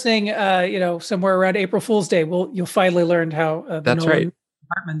you're listening, somewhere around April Fool's Day, you'll finally learn how that's right.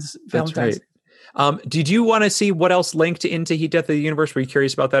 Hartman's Valentine's Day. Did you want to see what else linked into Heat Death of the Universe? Were you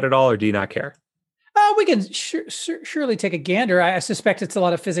curious about that at all, or do you not care? We can surely take a gander. I suspect it's a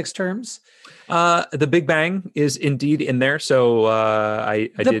lot of physics terms. The Big Bang is indeed in there. So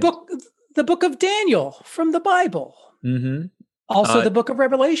the book of Daniel from the Bible. Mm-hmm. Also the book of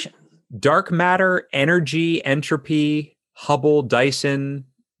Revelation. Dark matter, energy, entropy, Hubble, Dyson,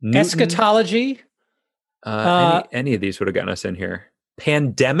 Newton. Eschatology. Any of these would have gotten us in here.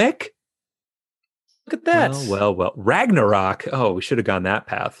 Pandemic. Look at that. Well. Ragnarok. Oh, we should have gone that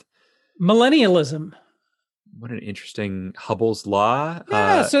path. Millennialism. What an interesting Hubble's law.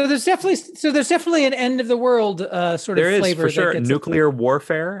 Yeah, so there's definitely an end of the world sort of flavor. There is, for sure. Nuclear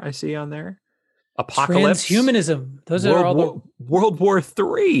warfare, I see on there. Apocalypse. Transhumanism. Those are all World War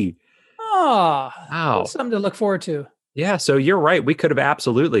III. Oh, wow. Something to look forward to. Yeah, so you're right. We could have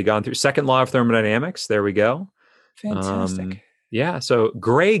absolutely gone through second law of thermodynamics. There we go. Fantastic. Yeah, so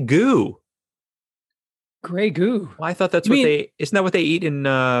gray goo. Gray goo. Well, I thought isn't that what they eat in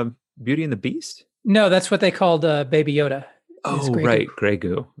Beauty and the Beast? No, that's what they called Baby Yoda. Oh, right. Goo. Gray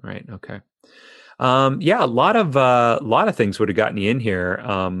goo. Right. Okay. Yeah, a lot of things would have gotten you in here.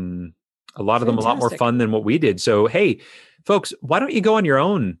 A lot of them a lot more fun than what we did. So, hey, folks, why don't you go on your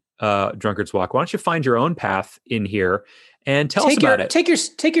own Drunkard's Walk? Why don't you find your own path in here and tell us about it? Take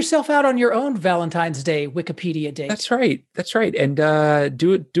yourself out on your own Valentine's Day Wikipedia date. That's right. And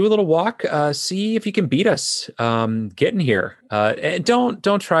do a little walk. See if you can beat us getting here. And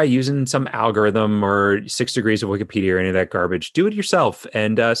don't try using some algorithm or 6 degrees of Wikipedia or any of that garbage. Do it yourself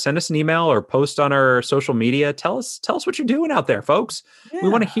and send us an email or post on our social media. Tell us what you're doing out there, folks. Yeah, we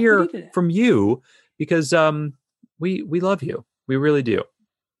want to hear from you because we love you. We really do.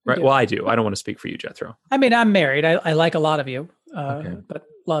 Right. Well, I do. I don't want to speak for you, Jethro. I mean, I'm married. I like a lot of you, but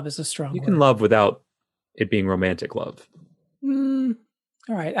love is a strong word. You can love without it being romantic love. All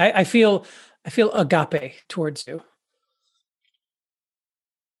right. I feel agape towards you.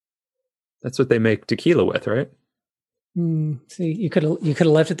 That's what they make tequila with, right? See, you could have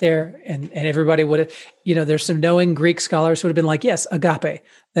left it there, and everybody would have. There's some knowing Greek scholars who would have been like, "Yes, agape.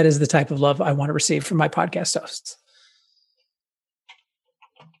 That is the type of love I want to receive from my podcast hosts."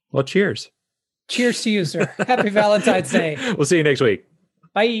 Well, cheers. Cheers to you, sir. Happy Valentine's Day. We'll see you next week.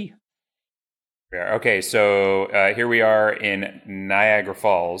 Bye. Okay, so here we are in Niagara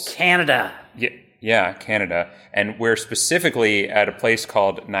Falls. Canada. Yeah, Canada. And we're specifically at a place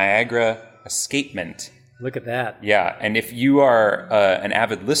called Niagara Escapement. Look at that. Yeah, and if you are an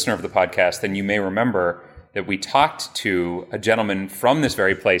avid listener of the podcast, then you may remember that we talked to a gentleman from this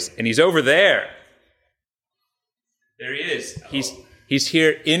very place, and he's over there. There he is. He's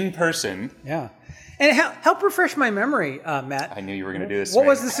here in person. Yeah. And help refresh my memory, Matt. I knew you were going to do this. What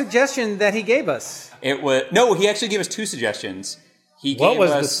was the suggestion that he gave us? He actually gave us 2 suggestions. What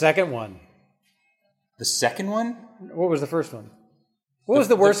was the second one? The second one? What was the first one? What was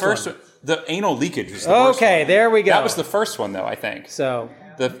the worst one? The anal leakage was the worst one. Okay, there we go. That was the first one, though, I think. So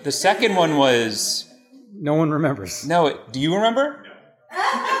the second one was... No one remembers. No, do you remember?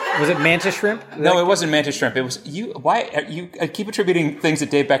 Was it mantis shrimp? No, it wasn't mantis shrimp. It was you. Why you keep attributing things that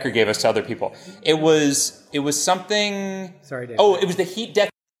Dave Becker gave us to other people? It was something. Sorry, Dave. Oh, it was the heat death.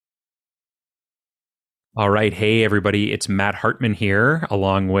 All right, hey everybody, it's Matt Hartman here,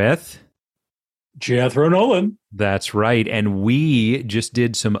 along with Jethro Nolan. That's right. And we just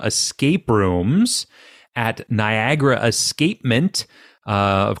did some escape rooms at Niagara Escapement.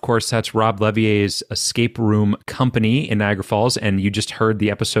 Of course, that's Rob Leveille's escape room company in Niagara Falls. And you just heard the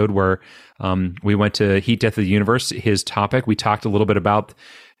episode where we went to Heat Death of the Universe, his topic. We talked a little bit about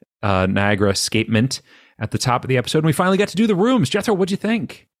Niagara Escapement at the top of the episode. And we finally got to do the rooms. Jethro, what'd you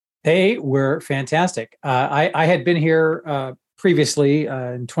think? They were fantastic. I had been here previously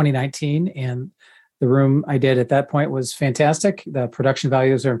in 2019, and the room I did at that point was fantastic. The production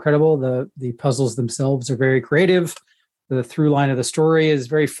values are incredible. The puzzles themselves are very creative. The through line of the story is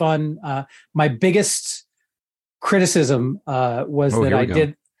very fun. My biggest criticism was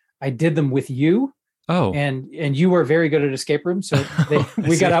that I did them with you. Oh, and you were very good at escape rooms, so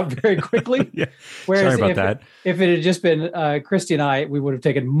we got out very quickly. Yeah. Whereas Sorry about that. If it had just been Christy and I, we would have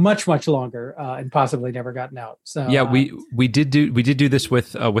taken much longer and possibly never gotten out. So yeah, we did do this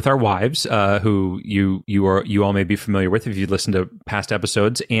with our wives, who you all may be familiar with if you listened to past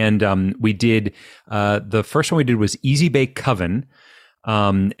episodes, and we did the first one we did was Easy Bake Coven,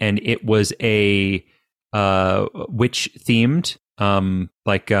 and it was a witch themed,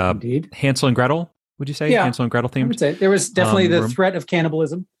 Hansel and Gretel. Would you say Hansel and Gretel themed? I would say there was definitely the threat of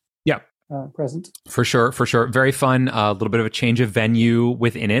cannibalism. Yeah. Present. For sure. Very fun. A little bit of a change of venue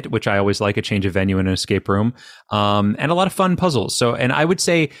within it, which I always like, a change of venue in an escape room. And a lot of fun puzzles. So, and I would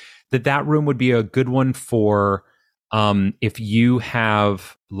say that room would be a good one for if you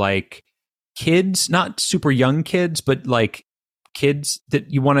have like kids, not super young kids, but like kids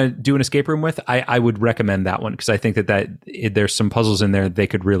that you want to do an escape room with. I would recommend that one because I think that there's some puzzles in there they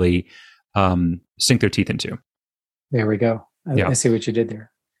could really sink their teeth into. There we go. I see what you did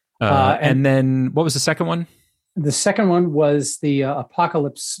there. And then what was the second one? The second one was the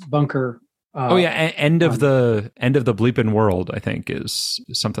Apocalypse Bunker. End of the bleeping world, I think, is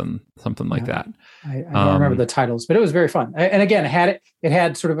something like that. I don't remember the titles, but it was very fun. And again, it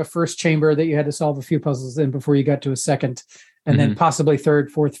had sort of a first chamber that you had to solve a few puzzles in before you got to a second, and then possibly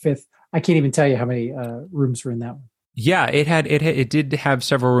third, fourth, fifth. I can't even tell you how many rooms were in that one. Yeah, it did have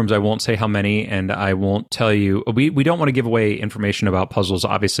several rooms. I won't say how many, and I won't tell you. We don't want to give away information about puzzles,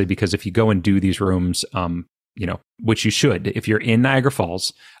 obviously, because if you go and do these rooms, which you should, if you're in Niagara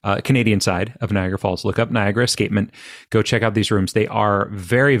Falls, Canadian side of Niagara Falls, look up Niagara Escapement. Go check out these rooms. They are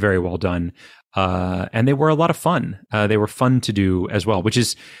very, very well done. And they were a lot of fun. They were fun to do as well, which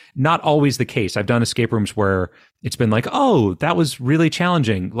is not always the case. I've done escape rooms where it's been like, oh, that was really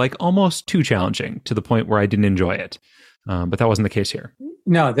challenging, like almost too challenging to the point where I didn't enjoy it. But that wasn't the case here.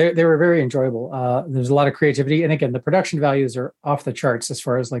 No, they were very enjoyable. There's a lot of creativity. And again, the production values are off the charts as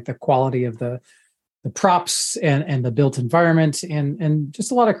far as like the quality of the props and the built environment and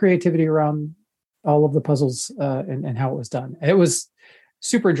just a lot of creativity around all of the puzzles and how it was done. It was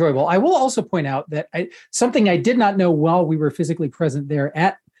super enjoyable. I will also point out that something I did not know while we were physically present there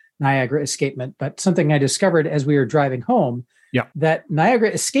at Niagara Escapement, but something I discovered as we were driving home, that Niagara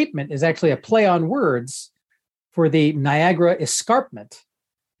Escapement is actually a play on words for the Niagara Escarpment.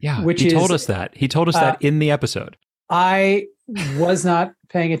 Yeah, he told us that. He told us that in the episode. I was not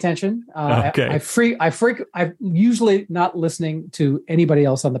paying attention. Okay. I'm usually not listening to anybody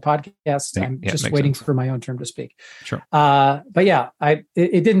else on the podcast. I'm just waiting for my own turn to speak. Sure. But yeah,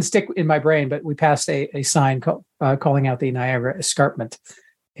 it didn't stick in my brain, but we passed a sign calling out the Niagara Escarpment.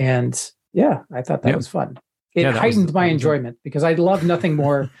 And yeah, I thought that was fun. It heightened my enjoyment because I love nothing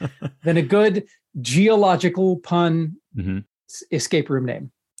more than a good geological pun escape room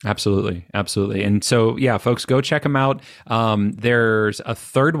name. Absolutely. And so, yeah, folks, go check them out. There's a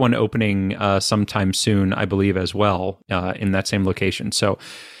third one opening sometime soon, I believe, as well, in that same location. So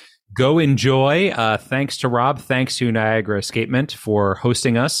go enjoy. Thanks to Rob. Thanks to Niagara Escapement for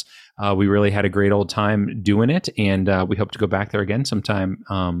hosting us. We really had a great old time doing it, and we hope to go back there again sometime.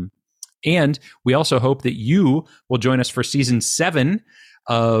 And we also hope that you will join us for season 7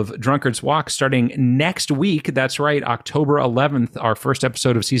 of Drunkard's Walk starting next week. That's right, October 11th, our first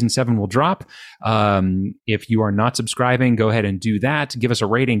episode of season 7 will drop. If you are not subscribing, go ahead and do that. Give us a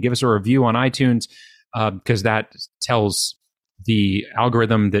rating, give us a review on iTunes, because that tells the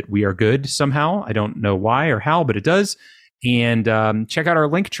algorithm that we are good somehow. I don't know why or how, but it does. And check out our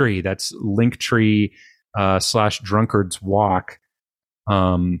Linktree. That's Linktree /Drunkard's Walk.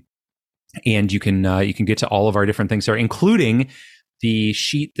 And you can get to all of our different things there, including the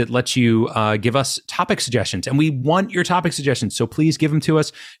sheet that lets you give us topic suggestions. And we want your topic suggestions, so please give them to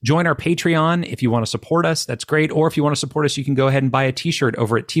us. Join our Patreon if you want to support us. That's great. Or if you want to support us, you can go ahead and buy a t-shirt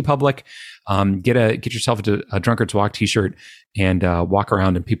over at TeePublic. Get yourself a Drunkard's Walk t-shirt and walk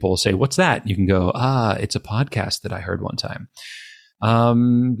around and people will say, "What's that?" You can go, it's a podcast that I heard one time.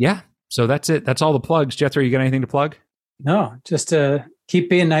 So that's it. That's all the plugs. Jethro, you got anything to plug? No, just to keep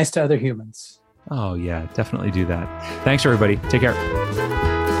being nice to other humans. Oh, yeah, definitely do that. Thanks, everybody. Take care.